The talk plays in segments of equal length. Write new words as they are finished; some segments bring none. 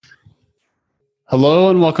Hello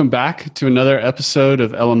and welcome back to another episode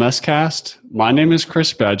of LMS Cast. My name is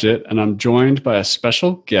Chris Badgett and I'm joined by a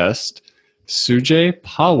special guest, Sujay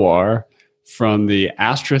Pawar from the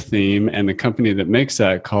Astra theme and the company that makes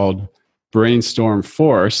that called Brainstorm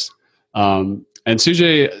Force. And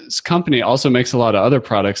Sujay's company also makes a lot of other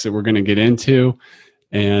products that we're going to get into.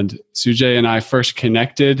 And Sujay and I first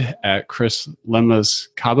connected at Chris Lemma's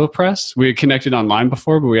Cabo Press. We had connected online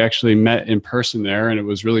before, but we actually met in person there, and it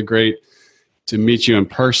was really great to meet you in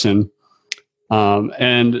person. What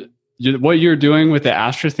you're doing with the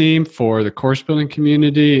Astra theme for the course building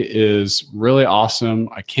community is really awesome.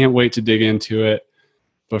 I can't wait to dig into it.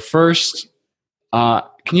 But first, can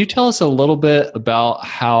you tell us a little bit about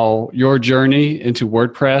how your journey into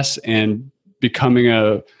WordPress and becoming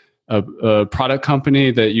a product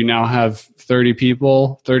company that you now have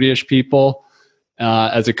 30-ish people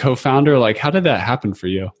as a co-founder, like how did that happen for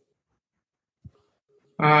you?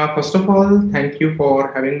 First of all, thank you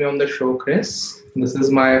for having me on the show, Chris. This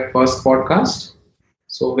is my first podcast.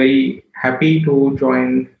 So very happy to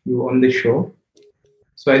join you on the show.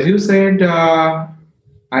 So as you said, I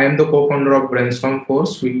am the co-founder of Brainstorm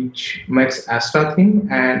Force, which makes Astra theme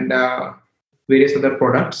and various other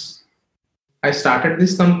products. I started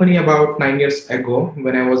this company about 9 years ago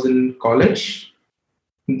when I was in college.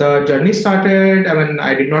 The journey started,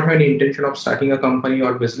 I did not have any intention of starting a company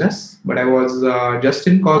or business, but I was just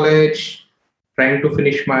in college trying to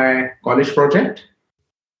finish my college project.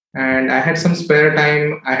 And I had some spare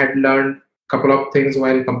time. I had learned a couple of things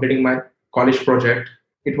while completing my college project.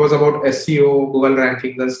 It was about SEO, Google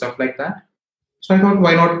rankings and stuff like that. So I thought,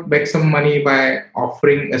 why not make some money by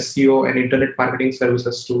offering SEO and internet marketing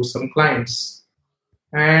services to some clients?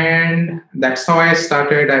 And that's how I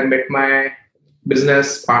started. I met my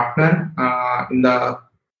business partner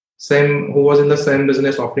who was in the same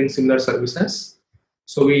business offering similar services.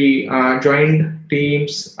 So we joined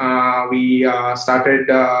teams. We started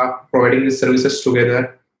providing these services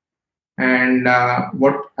together. And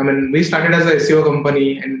we started as an SEO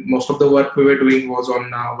company, and most of the work we were doing was on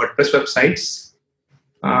WordPress websites.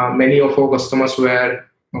 Many of our customers were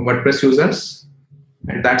WordPress users,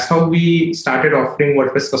 and that's how we started offering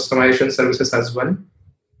WordPress customization services as well.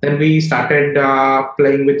 Then we started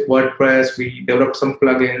playing with WordPress. We developed some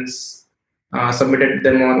plugins, submitted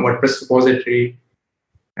them on WordPress repository.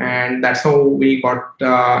 And that's how we got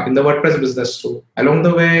in the WordPress business too. Along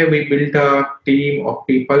the way, we built a team of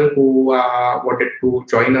people who wanted to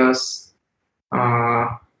join us,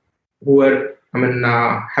 who were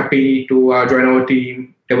happy to join our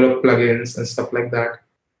team, develop plugins and stuff like that.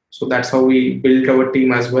 So that's how we built our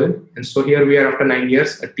team as well. And so here we are after 9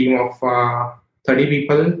 years, a team of 30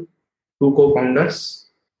 people, 2 co-founders.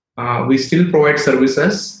 We still provide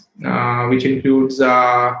services, which includes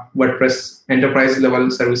WordPress enterprise level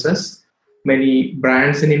services. Many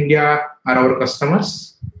brands in India are our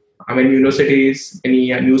customers. Universities,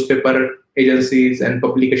 many newspaper agencies and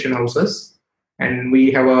publication houses. And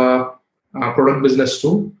we have a product business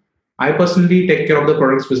too. I personally take care of the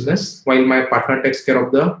products business while my partner takes care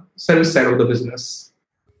of the service side of the business.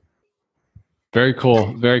 Very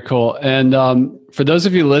cool. Very cool. And for those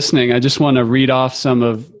of you listening, I just want to read off some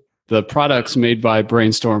of the products made by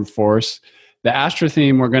Brainstorm Force. The Astra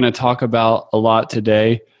theme we're going to talk about a lot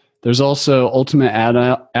today. There's also ultimate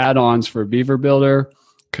add-ons for Beaver Builder,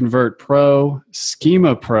 Convert Pro,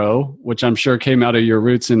 Schema Pro, which I'm sure came out of your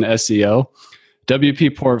roots in SEO,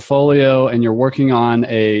 WP Portfolio, and you're working on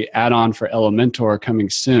a add-on for Elementor coming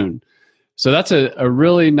soon. So that's a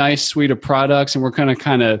really nice suite of products, and we're going to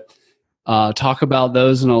kind of talk about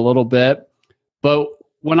those in a little bit. But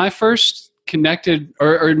when I first connected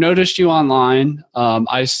or noticed you online,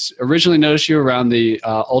 I originally noticed you around the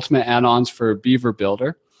ultimate add-ons for Beaver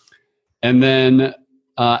Builder. And then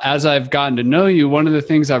as I've gotten to know you, one of the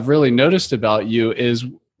things I've really noticed about you is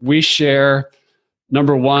we share,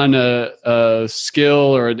 number one, a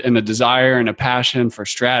skill and a desire and a passion for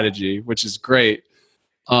strategy, which is great.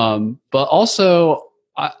 But also,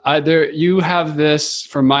 you have this,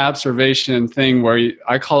 from my observation, thing where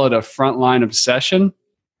I call it a frontline obsession,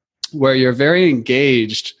 where you're very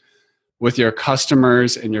engaged with your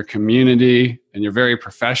customers and your community, and you're very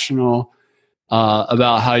professional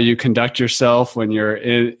about how you conduct yourself when you're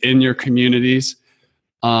in your communities.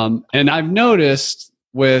 And I've noticed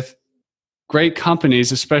with great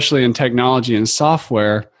companies, especially in technology and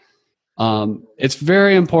software, it's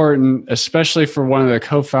very important, especially for one of the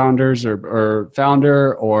co-founders or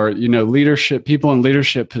founder or leadership people in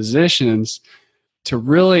leadership positions, to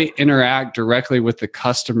really interact directly with the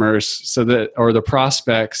customers or the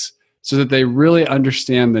prospects, so that they really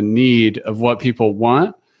understand the need of what people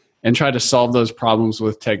want and try to solve those problems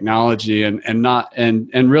with technology and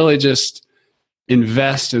really just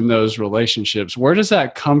invest in those relationships. Where does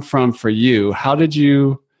that come from for you? Why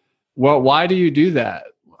do you do that?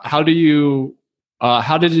 How did you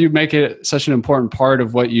make it such an important part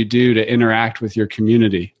of what you do to interact with your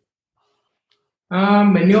community?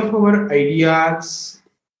 Many of our ideas,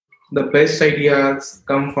 the best ideas,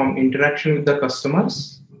 come from interaction with the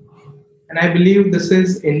customers. And I believe this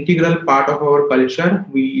is integral part of our culture.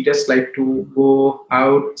 We just like to go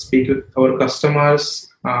out, speak with our customers,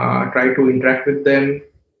 try to interact with them,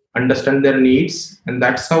 understand their needs. And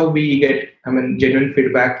that's how we get, genuine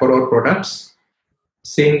feedback for our products,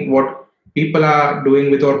 seeing what people are doing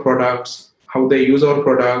with our products, how they use our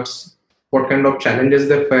products, what kind of challenges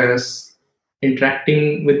they face,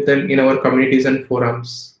 interacting with them in our communities and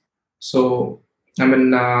forums. So,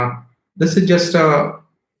 this is just a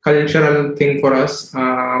cultural thing for us.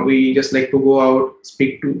 We just like to go out,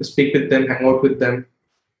 speak with them, hang out with them,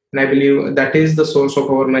 and I believe that is the source of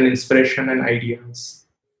our main inspiration and ideas.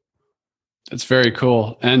 That's very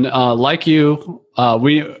cool. And like you,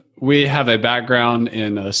 we have a background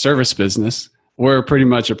in a service business. We're pretty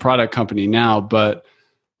much a product company now, but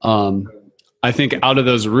I think out of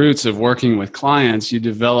those roots of working with clients, you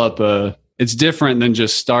develop it's different than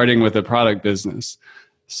just starting with a product business.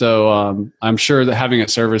 So I'm sure that having a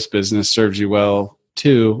service business serves you well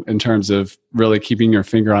too, in terms of really keeping your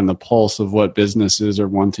finger on the pulse of what businesses are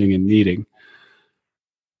wanting and needing.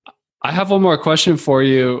 I have one more question for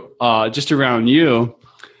you, just around you.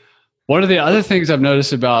 One of the other things I've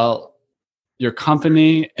noticed about your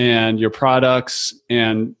company and your products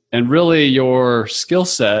and really your skill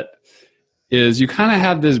set is you kind of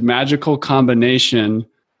have this magical combination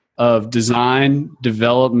of design,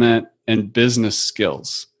 development, and business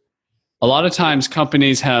skills. A lot of times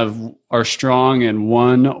companies are strong in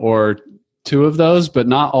one or two of those, but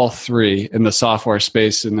not all three in the software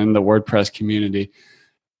space and in the WordPress community.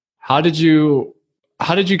 How did you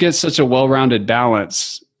get such a well-rounded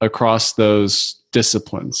balance across those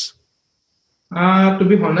disciplines? To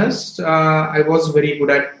be honest, I was very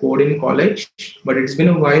good at code in college, but it's been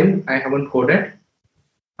a while I haven't coded.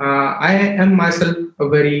 I am myself a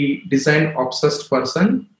very design-obsessed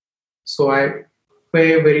person, so I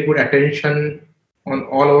pay very good attention on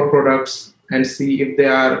all our products and see if they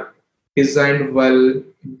are designed well,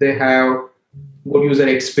 if they have good user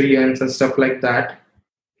experience and stuff like that.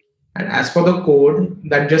 And as for the code,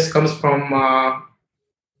 that just comes from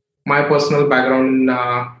my personal background in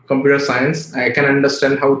computer science. I can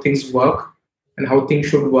understand how things work and how things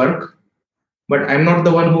should work, but I'm not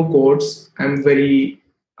the one who codes. I'm very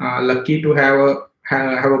lucky to have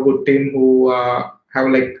a good team who have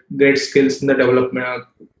like great skills in the development,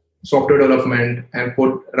 software development, and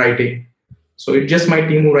code writing. So it's just my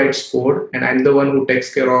team who writes code, and I'm the one who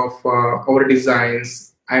takes care of our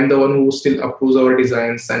designs. I'm the one who still approves our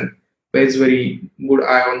designs and pays very good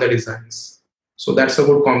eye on the designs. So that's a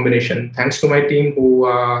good combination. Thanks to my team who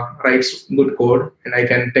writes good code, and I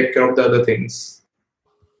can take care of the other things.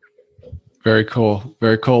 Very cool.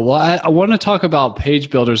 Very cool. Well, I want to talk about page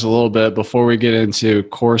builders a little bit before we get into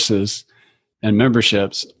courses and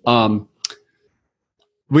memberships.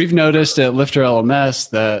 We've noticed at LifterLMS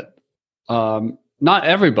that not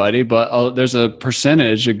everybody, but there's a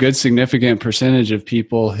good significant percentage of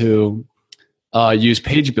people who use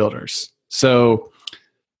page builders. So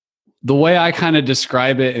the way I kind of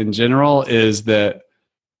describe it in general is that,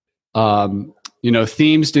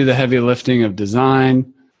 themes do the heavy lifting of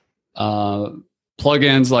design.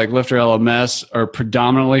 Plugins like LifterLMS are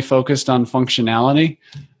predominantly focused on functionality.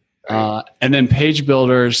 And then page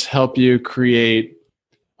builders help you create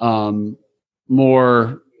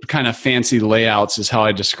more kind of fancy layouts is how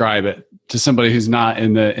I describe it to somebody who's not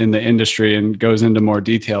in the industry and goes into more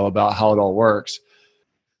detail about how it all works.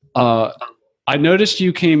 I noticed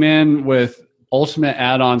you came in with ultimate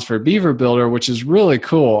add-ons for Beaver Builder, which is really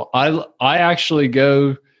cool. I actually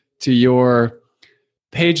go to your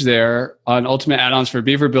page there on ultimate add-ons for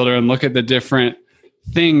Beaver Builder and look at the different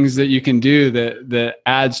things that you can do that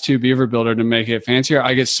adds to Beaver Builder to make it fancier.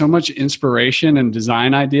 I get so much inspiration and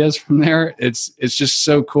design ideas from there. It's just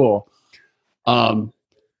so cool.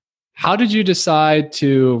 How did you decide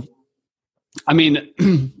to,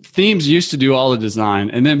 themes used to do all the design,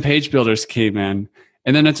 and then page builders came in,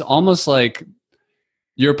 and then it's almost like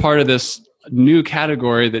you're part of this new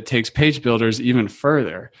category that takes page builders even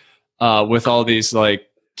further, with all these like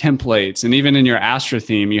templates, and even in your Astra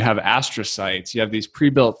theme, you have Astra sites, you have these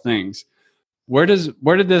pre-built things. How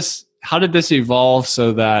did this evolve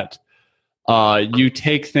so that you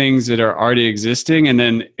take things that are already existing and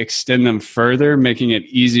then extend them further, making it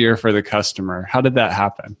easier for the customer? How did that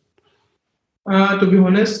happen? To be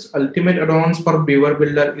honest, Ultimate add-ons for Beaver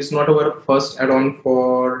Builder is not our first add-on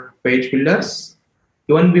for page builders.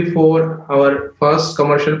 Even before, our first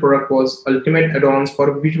commercial product was Ultimate add-ons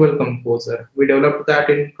for Visual Composer. We developed that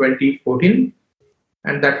in 2014,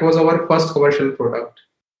 and that was our first commercial product.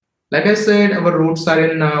 Like I said, our roots are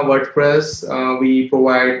in WordPress. We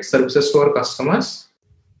provide services to our customers.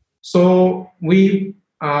 So we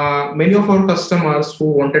many of our customers who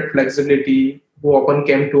wanted flexibility, who often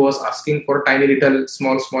came to us asking for tiny little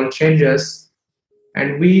small changes,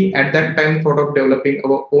 and we at that time thought of developing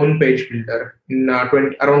our own page builder in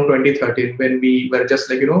around 2013, when we were just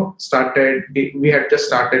started. We had just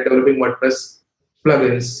started developing WordPress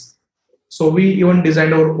plugins. So we even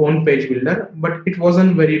designed our own page builder, but it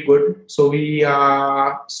wasn't very good. So we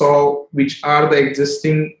saw which are the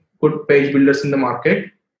existing good page builders in the market,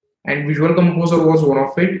 and Visual Composer was one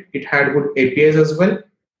of it. It had good APIs as well.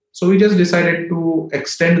 So we just decided to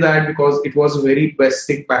extend that because it was very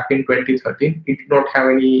basic back in 2013. It did not have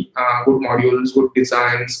any good modules, good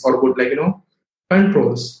designs, or good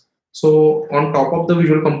controls. So on top of the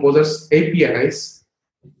Visual Composer's APIs,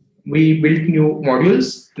 we built new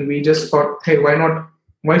modules, and we just thought, hey, why not?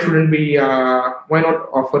 Why shouldn't we? Why not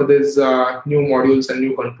offer these new modules and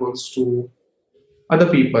new controls to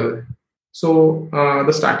other people? So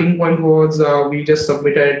the starting point was we just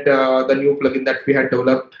submitted the new plugin that we had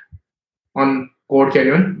developed on Code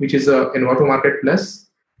Canyon, which is a Envato Marketplace,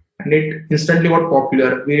 and it instantly got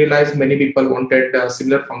popular. We realized many people wanted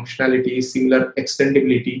similar functionality, similar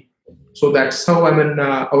extendability. So that's how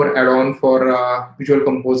our add-on for Visual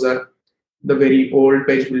Composer, the very old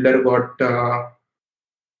page builder, got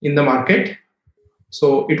in the market.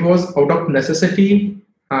 So it was out of necessity.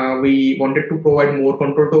 We wanted to provide more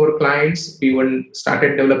control to our clients. We even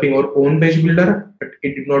started developing our own page builder, but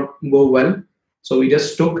it did not go well. So we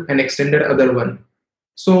just took and extended other one.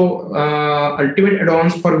 So Ultimate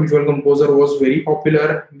add-ons for Visual Composer was very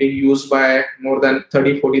popular, being used by more than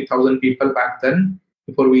 40,000 people back then,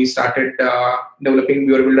 before we started developing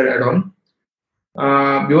Beaver Builder add-on.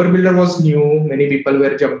 Beaver Builder was new. Many people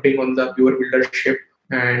were jumping on the Beaver Builder ship,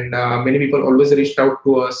 and many people always reached out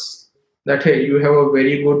to us that, hey, you have a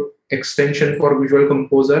very good extension for Visual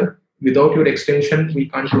Composer. Without your extension, we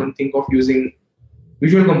can't even think of using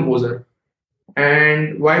Visual Composer.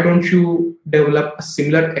 And why don't you develop a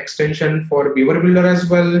similar extension for Beaver Builder as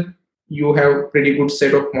well? You have pretty good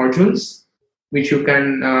set of modules which you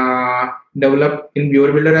can develop in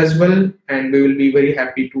Beaver Builder as well, and we will be very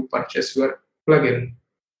happy to purchase your plugin.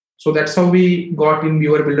 So that's how we got in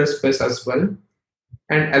Beaver Builder space as well.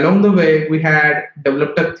 And along the way, we had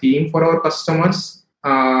developed a theme for our customers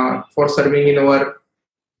for serving in our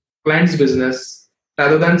client's business.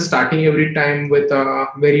 Rather than starting every time with a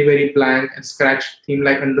very blank and scratch theme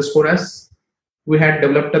like _s, we had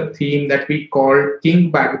developed a theme that we called King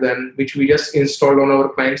back then, which we just installed on our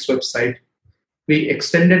client's website. We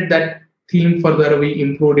extended that theme further, we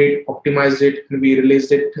improved it, optimized it, and we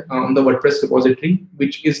released it on the WordPress repository,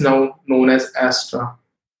 which is now known as Astra.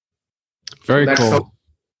 Very so that's cool. How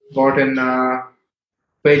got in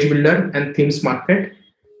page builder and themes market.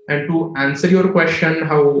 And to answer your question,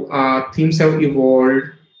 how themes have evolved,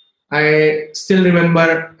 I still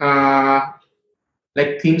remember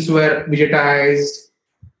themes were widgetized.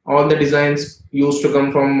 All the designs used to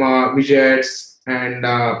come from widgets, and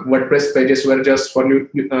WordPress pages were just for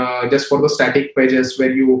the static pages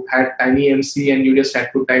where you had tiny MC and you just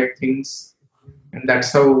had to type things, and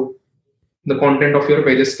that's how the content of your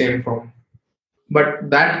pages came from. But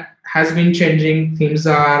that has been changing. Themes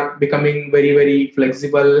are becoming very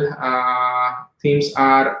flexible. Themes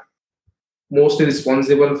are mostly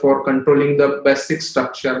responsible for controlling the basic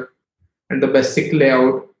structure and the basic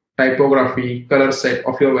layout, typography, color set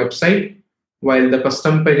of your website, while the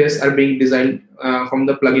custom pages are being designed from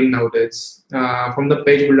the plugin nowadays, from the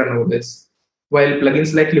page builder nowadays. While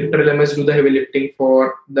plugins like LifterLMS do the heavy lifting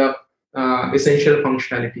for the essential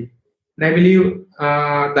functionality. And I believe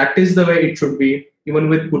that is the way it should be. Even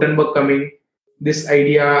with Gutenberg coming, this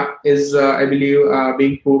idea is, I believe,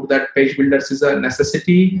 being proved that page builders is a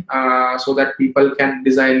necessity so that people can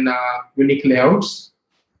design unique layouts.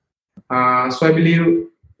 So I believe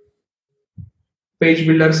page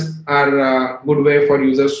builders are a good way for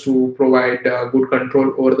users to provide good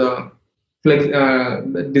control over the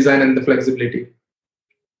design and the flexibility.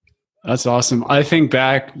 That's awesome. I think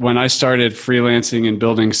back when I started freelancing and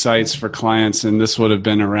building sites for clients, and this would have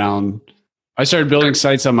been around, I started building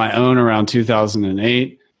sites on my own around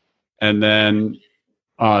 2008, and then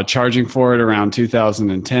charging for it around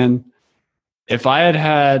 2010. If I had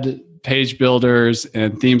had page builders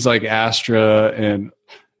and themes like Astra and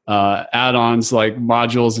add-ons like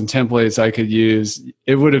modules and templates I could use,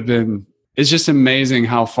 it's just amazing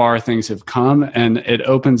how far things have come, and it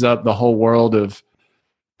opens up the whole world of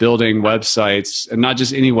building websites, and not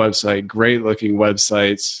just any website, great looking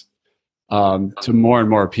websites, to more and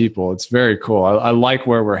more people. It's very cool. I like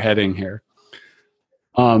where we're heading here.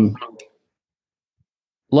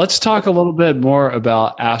 Let's talk a little bit more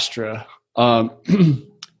about Astra.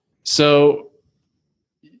 So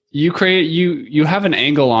you have an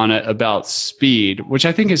angle on it about speed, which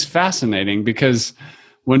I think is fascinating, because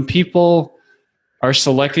when people are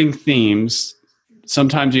selecting themes,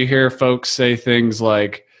 sometimes you hear folks say things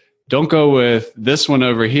like, don't go with this one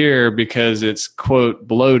over here because it's, quote,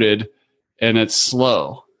 bloated and it's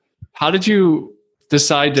slow. How did you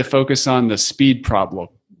decide to focus on the speed problem?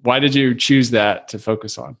 Why did you choose that to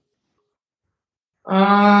focus on?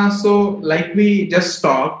 So like we just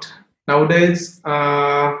talked, nowadays,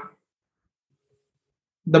 the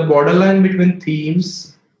borderline between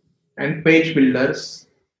themes and page builders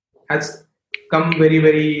has come very,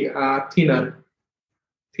 very thinner.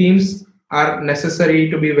 Themes are necessary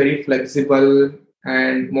to be very flexible,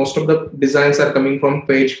 and most of the designs are coming from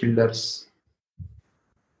page builders.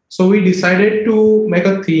 So we decided to make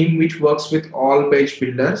a theme which works with all page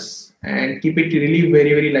builders and keep it really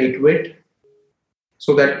very, very lightweight,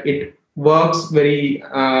 so that it works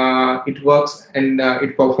and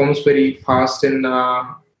it performs very fast in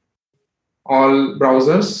all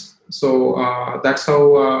browsers. So that's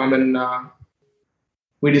how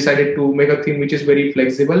we decided to make a theme which is very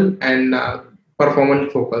flexible and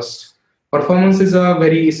performance focused. Performance is a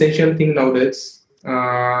very essential thing nowadays,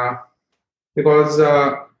 because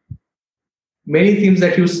many themes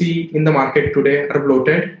that you see in the market today are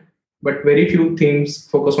bloated, but very few themes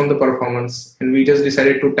focus on the performance. And we just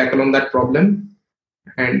decided to tackle on that problem.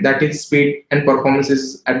 And that is, speed and performance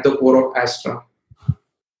is at the core of Astra.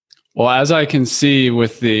 Well, as I can see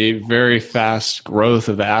with the very fast growth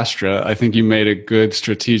of Astra, I think you made a good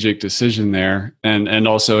strategic decision there, and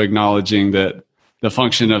also acknowledging that the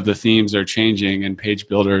function of the themes are changing and page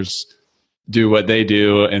builders do what they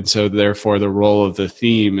do, and so therefore the role of the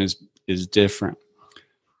theme is different.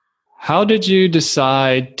 How did you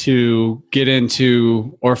decide to get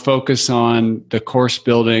into or focus on the course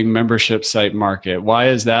building membership site market? Why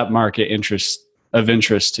is that market of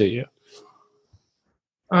interest to you?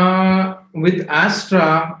 With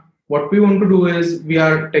Astra, what we want to do is we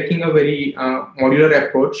are taking a very modular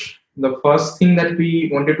approach. The first thing that we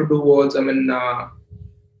wanted to do was,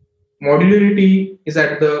 modularity is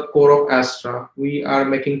at the core of Astra. We are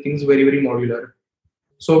making things very, very modular.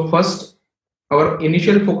 So first, our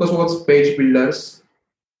initial focus was page builders.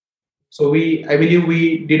 So I believe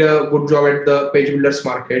we did a good job at the page builders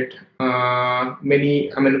market. For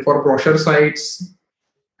brochure sites,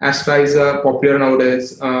 Astra is popular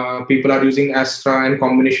nowadays. People are using Astra in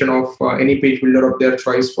combination of any page builder of their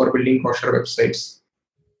choice for building brochure websites.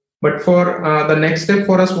 But for the next step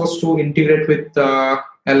for us was to integrate with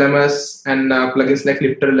LMS and plugins like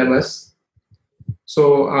LifterLMS.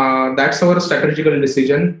 So that's our strategical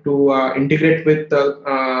decision, to integrate with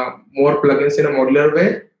more plugins in a modular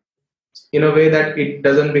way, in a way that it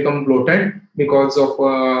doesn't become bloated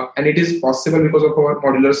and it is possible because of our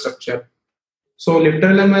modular structure. So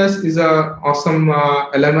LifterLMS is a awesome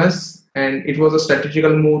LMS, and it was a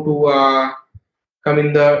strategical move to come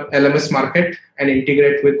in the LMS market and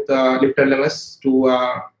integrate with LifterLMS to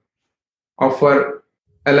offer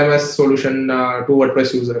LMS solution to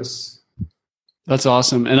WordPress users. That's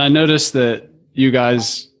awesome. And I noticed that you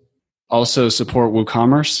guys also support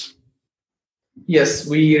WooCommerce. Yes,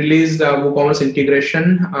 we released WooCommerce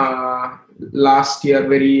integration last year,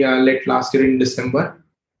 very late last year in December.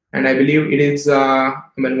 And I believe it is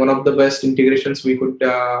one of the best integrations you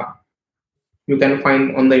can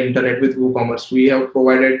find on the internet with WooCommerce. We have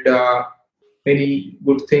provided many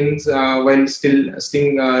good things while still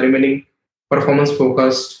remaining performance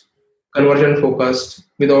focused, conversion focused,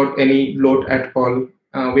 without any bloat at all.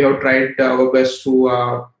 We have tried our best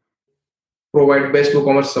to provide best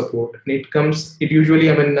WooCommerce support. And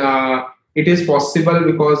it is possible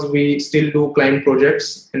because we still do client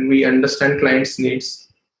projects and we understand clients' needs.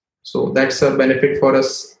 So that's a benefit for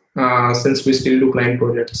us since we still do client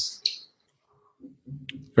projects.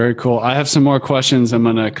 Very cool. I have some more questions I'm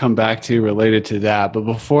going to come back to related to that. But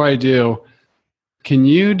before I do, can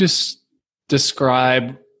you just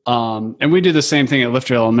describe, and we do the same thing at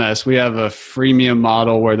LifterLMS. We have a freemium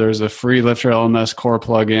model where there's a free LifterLMS core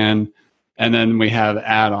plugin, and then we have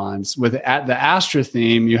add-ons. With the Astra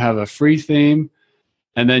theme, you have a free theme,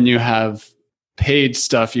 and then you have paid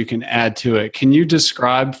stuff you can add to it. Can you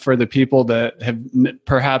describe for the people that have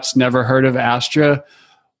perhaps never heard of Astra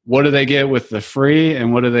what do they get with the free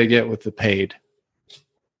and what do they get with the paid?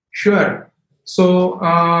 Sure. So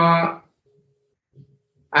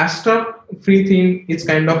Astra free theme is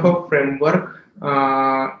kind of a framework.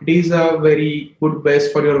 It is a very good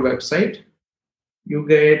base for your website. You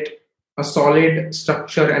get a solid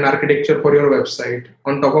structure and architecture for your website.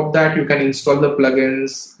 On top of that, you can install the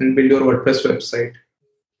plugins and build your WordPress website.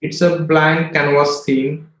 It's a blank canvas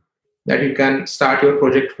theme that you can start your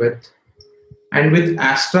project with. And with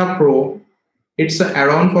Astra Pro, it's an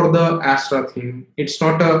add-on for the Astra theme. It's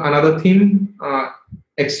not another theme,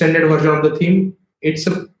 extended version of the theme. It's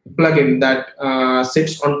a plugin that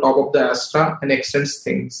sits on top of the Astra and extends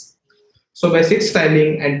things. So basic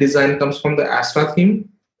styling and design comes from the Astra theme.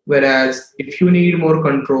 Whereas if you need more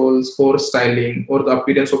controls for styling or the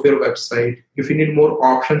appearance of your website, if you need more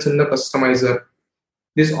options in the customizer,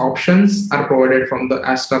 these options are provided from the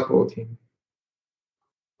Astra Pro theme.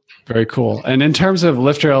 Very cool. And in terms of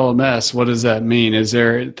LifterLMS, what does that mean? Is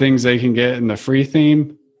there things they can get in the free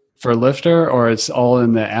theme for Lifter, or it's all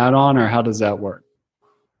in the add-on, or how does that work?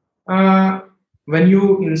 When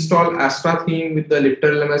you install Astra theme with the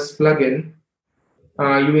LifterLMS plugin,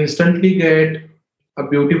 you instantly get a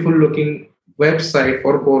beautiful looking website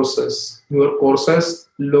for courses. Your courses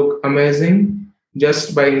look amazing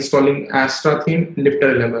just by installing Astra theme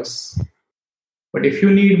LifterLMS. But if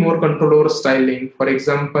you need more control over styling, for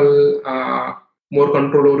example, more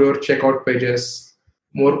control over your checkout pages,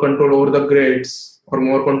 more control over the grids, or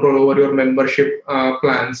more control over your membership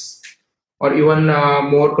plans, or even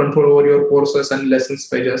more control over your courses and lessons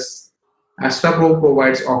pages, Astra Pro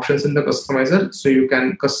provides options in the customizer, so you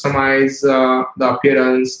can customize the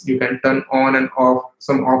appearance, you can turn on and off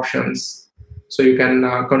some options, so you can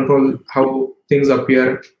control how things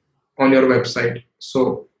appear on your website.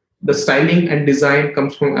 So the styling and design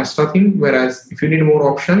comes from Astra theme, whereas if you need more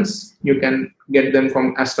options, you can get them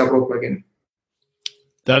from Astra Pro plugin.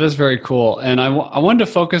 That is very cool. And I wanted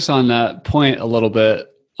to focus on that point a little bit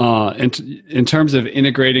in terms of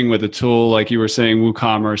integrating with a tool, like you were saying,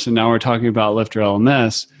 WooCommerce, and now we're talking about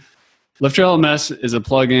LifterLMS. LifterLMS is a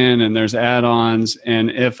plugin and there's add-ons. And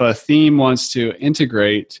if a theme wants to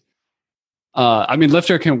integrate,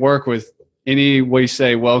 Lifter can work with any, we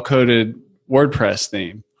say, well-coded WordPress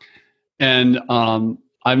theme. And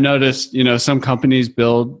I've noticed, some companies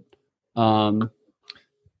build, they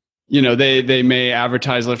may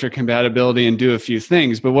advertise Lifter compatibility and do a few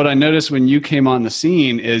things. But what I noticed when you came on the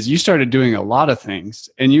scene is you started doing a lot of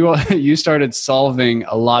things, and you started solving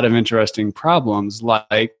a lot of interesting problems,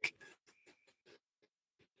 like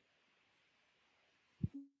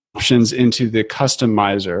options into the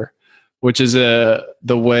customizer, which is the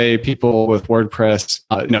way people with WordPress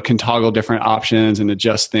can toggle different options and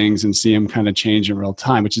adjust things and see them kind of change in real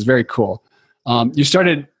time, which is very cool. You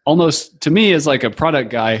started almost, to me, as like a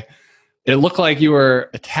product guy. It looked like you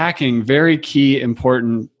were attacking very key,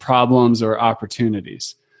 important problems or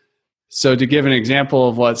opportunities. So to give an example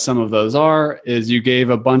of what some of those are, is you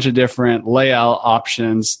gave a bunch of different layout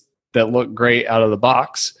options that look great out of the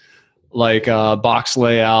box, like box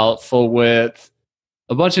layout, full width,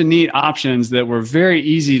 a bunch of neat options that were very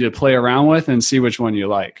easy to play around with and see which one you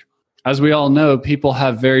like. As we all know, people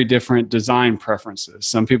have very different design preferences.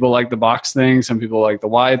 Some people like the box thing, some people like the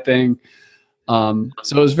wide thing. So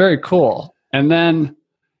it was very cool. And then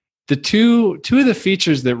the two of the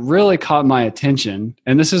features that really caught my attention,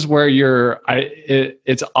 and this is where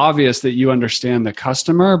it's obvious that you understand the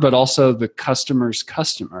customer, but also the customer's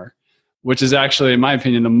customer, which is actually, in my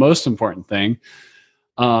opinion, the most important thing.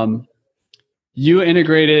 You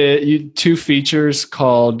integrated two features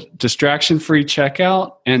called distraction-free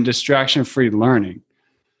checkout and distraction-free learning,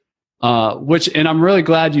 and I'm really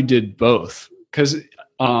glad you did both, because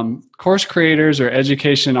course creators or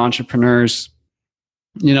education entrepreneurs,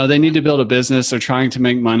 they need to build a business. They're trying to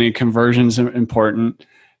make money. Conversions are important.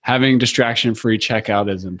 Having distraction-free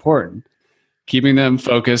checkout is important. Keeping them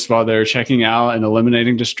focused while they're checking out and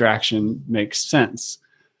eliminating distraction makes sense.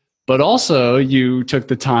 But also, you took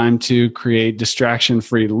the time to create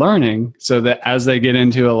distraction-free learning so that as they get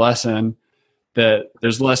into a lesson, that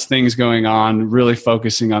there's less things going on, really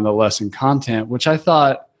focusing on the lesson content, which I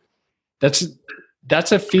thought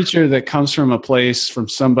that's a feature that comes from a place from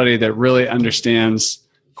somebody that really understands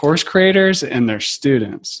course creators and their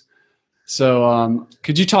students. So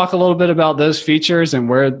could you talk a little bit about those features and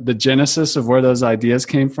where the genesis of where those ideas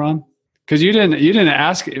came from? Because you didn't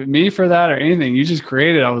ask me for that or anything. You just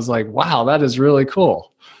created. I was like, wow, that is really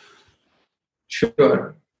cool.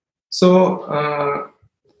 Sure. So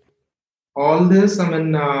all this,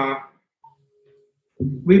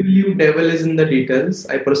 we believe devil is in the details.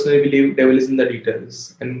 I personally believe devil is in the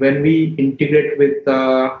details. And when we integrate with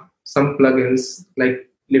some plugins like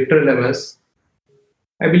LifterLMS,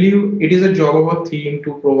 I believe it is a job of a theme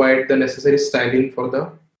to provide the necessary styling for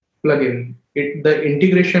the plugin. The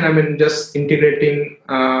integration, I mean, just integrating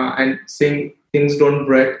and saying things don't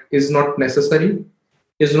break is not necessary,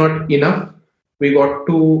 is not enough. We got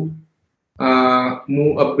to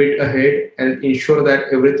move a bit ahead and ensure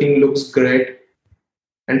that everything looks great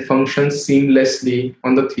and functions seamlessly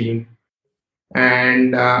on the theme.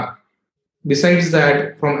 And besides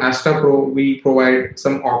that, from Astra Pro, we provide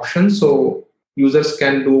some options so users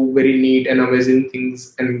can do very neat and amazing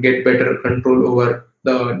things and get better control over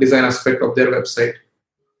the design aspect of their website.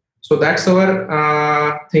 So that's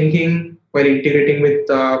our thinking while integrating with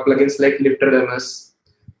plugins like LifterLMS.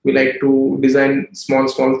 We like to design small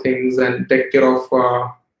things and take care of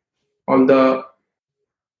all the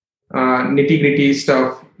nitty gritty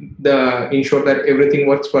stuff, the ensure that everything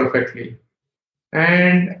works perfectly.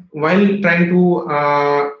 And while trying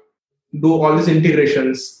to do all these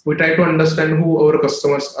integrations, we try to understand who our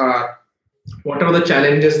customers are, what are the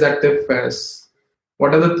challenges that they face,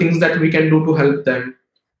 what are the things that we can do to help them.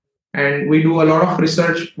 And we do a lot of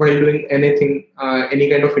research while doing anything, any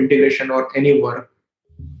kind of integration or any work.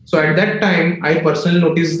 So at that time, I personally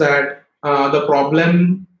noticed that the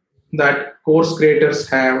problem that course creators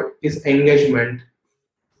have is engagement.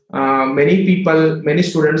 Many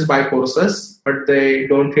students buy courses, but they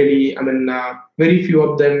don't really, very few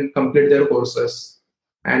of them complete their courses.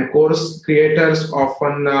 And course creators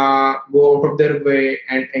often go out of their way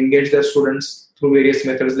and engage their students through various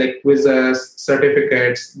methods like quizzes,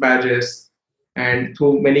 certificates, badges, and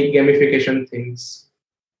through many gamification things.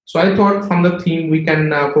 So I thought from the theme we can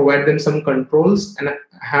provide them some controls and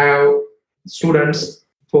have students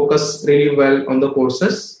focus really well on the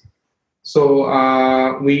courses. So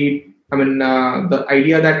the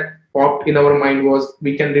idea that popped in our mind was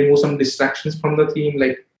we can remove some distractions from the theme,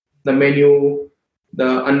 like the menu,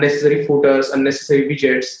 the unnecessary footers, unnecessary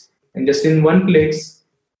widgets, and just in one place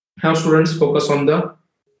have students focus on the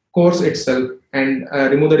course itself and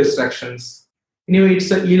remove the distractions. Anyway,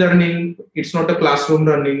 it's a e-learning. It's not a classroom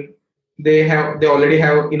learning. They already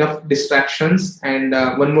have enough distractions, and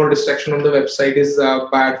one more distraction on the website is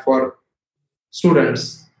bad for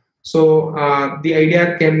students. So the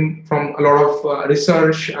idea came from a lot of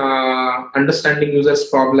research, understanding users'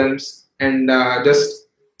 problems, and just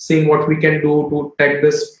seeing what we can do to take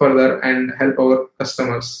this further and help our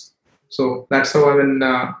customers. So that's how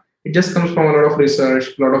it just comes from a lot of research,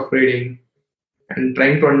 a lot of reading, and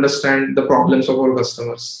trying to understand the problems of our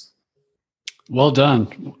customers. Well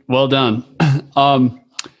done. Well done. Well,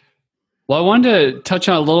 I wanted to touch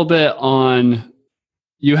on a little bit on,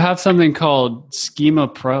 you have something called Schema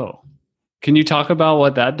Pro. Can you talk about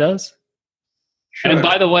what that does? Sure. And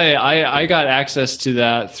by the way, I got access to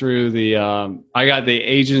that through I got the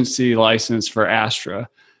agency license for Astra,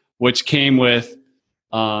 which came with,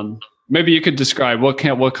 maybe you could describe what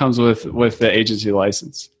comes with the agency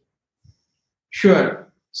license. Sure.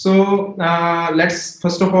 So let's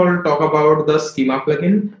first of all talk about the Schema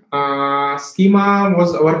plugin. Schema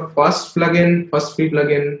was our first free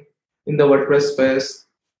plugin in the WordPress space.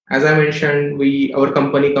 As I mentioned, our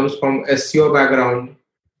company comes from SEO background,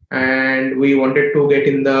 and we wanted to get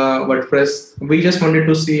in the WordPress. We just wanted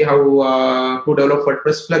to see how to develop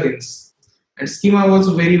WordPress plugins. And Schema was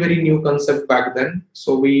a very, very new concept back then.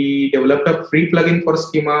 So we developed a free plugin for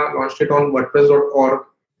Schema, launched it on WordPress.org.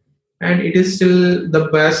 And it is still the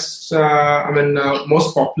best,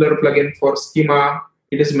 most popular plugin for Schema.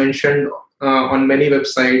 It is mentioned on many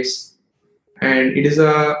websites, and it is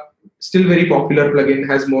a still very popular plugin,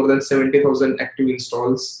 has more than 70,000 active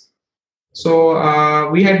installs. So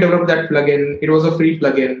we had developed that plugin. It was a free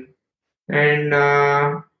plugin, and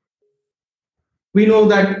we knew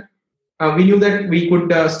that we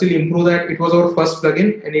could still improve that. It was our first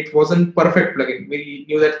plugin, and it wasn't perfect plugin. We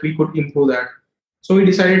knew that we could improve that. So we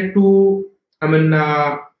decided to,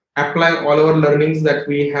 apply all our learnings that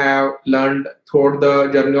we have learned throughout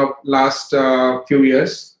the journey of last few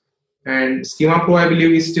years. And Schema Pro, I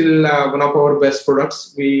believe, is still one of our best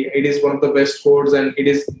products. It is one of the best codes, and it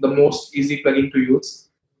is the most easy plugin to use.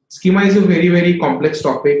 Schema is a very, very complex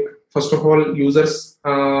topic. First of all, users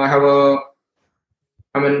have a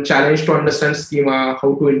challenge to understand Schema,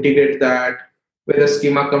 how to integrate that, whether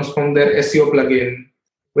Schema comes from their SEO plugin,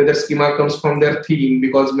 whether Schema comes from their theme,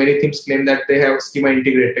 because many themes claim that they have Schema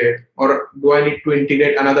integrated, or do I need to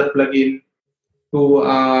integrate another plugin to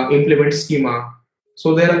implement Schema?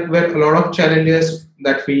 So there were a lot of challenges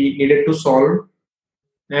that we needed to solve,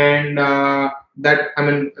 and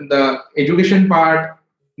the education part,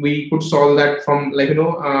 we could solve that from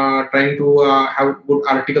trying to have good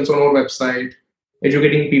articles on our website,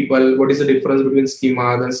 educating people what is the difference between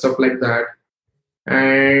schemas and stuff like that,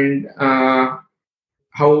 and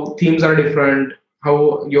how themes are different,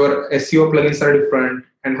 how your SEO plugins are different,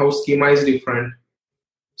 and how schema is different.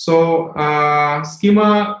 So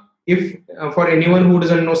schema, if for anyone who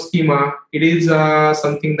doesn't know schema, it is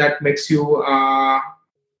something that makes you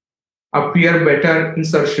appear better in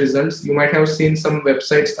search results. You might have seen some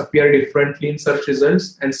websites appear differently in search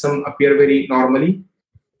results and some appear very normally.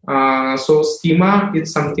 So schema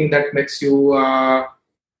is something that makes you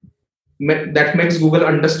that makes Google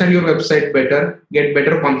understand your website better, get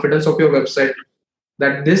better confidence of your website,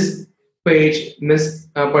 that this page miss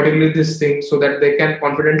particularly this thing, so that they can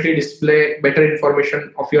confidently display better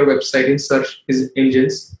information of your website in search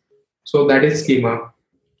engines. So that is schema.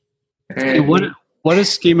 And what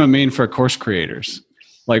does schema mean for course creators?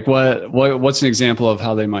 Like what's an example of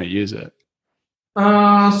how they might use it?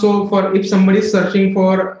 So for if somebody is searching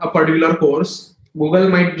for a particular course, Google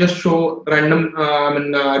might just show random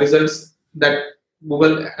results that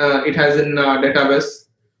Google it has in database.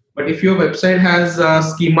 But if your website has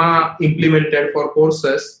schema implemented for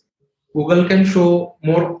courses, Google can show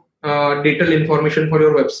more detailed information for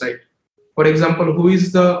your website. For example, who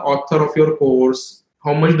is the author of your course?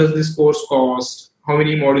 How much does this course cost? How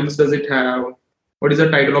many modules does it have? What is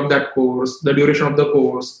the title of that course? The duration of the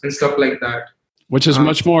course and stuff like that. Which is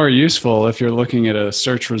much more useful if you're looking at a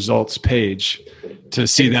search results page to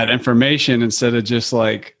see that information instead of just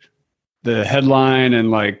like the headline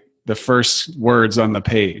and like the first words on the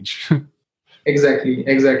page.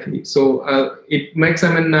 Exactly. So it makes,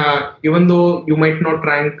 even though you might not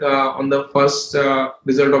rank on the first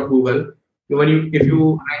result of Google, if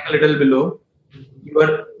you rank a little below,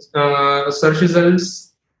 your search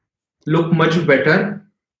results look much better.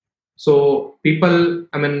 So people,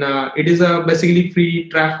 it is a basically free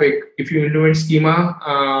traffic. If you implement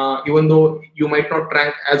schema, even though you might not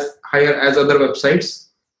rank as higher as other websites,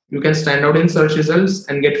 you can stand out in search results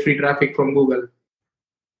and get free traffic from Google.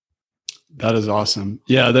 That is awesome.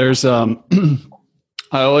 Yeah, there's I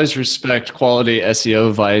always respect quality SEO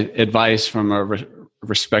advice from a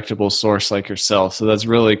respectable source like yourself. So that's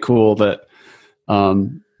really cool that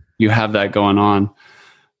you have that going on.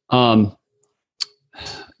 Well,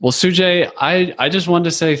 Sujay, I just wanted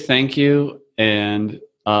to say thank you and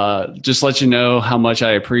just let you know how much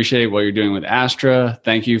I appreciate what you're doing with Astra.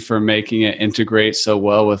 Thank you for making it integrate so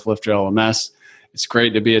well with LifterLMS. It's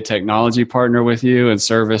great to be a technology partner with you and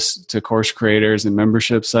service to course creators and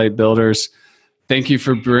membership site builders. Thank you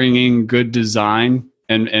for bringing good design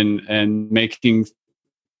and making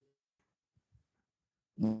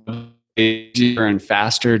easier and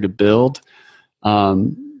faster to build,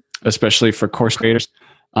 especially for course creators.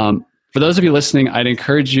 For those of you listening, I'd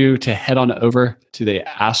encourage you to head on over to the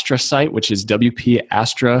Astra site, which is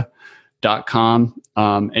wpastra.com.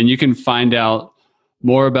 And you can find out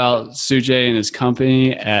more about Sujay and his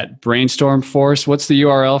company at Brainstorm Force. What's the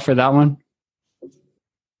URL for that one?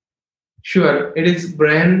 Sure. It is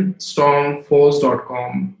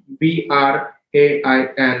brainstormforce.com.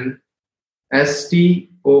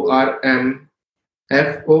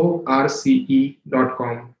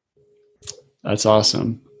 BRAINSTORMFORCE.com. That's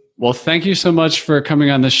awesome. Well, thank you so much for coming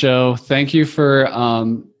on the show. Thank you for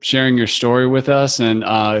sharing your story with us and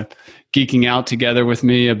geeking out together with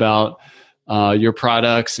me about your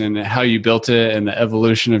products and how you built it and the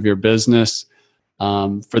evolution of your business.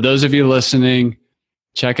 For those of you listening,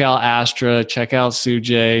 check out Astra, check out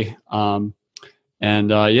Sujay.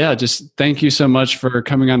 Just thank you so much for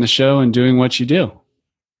coming on the show and doing what you do.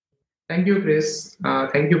 Thank you, Chris.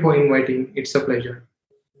 Thank you for inviting. It's a pleasure.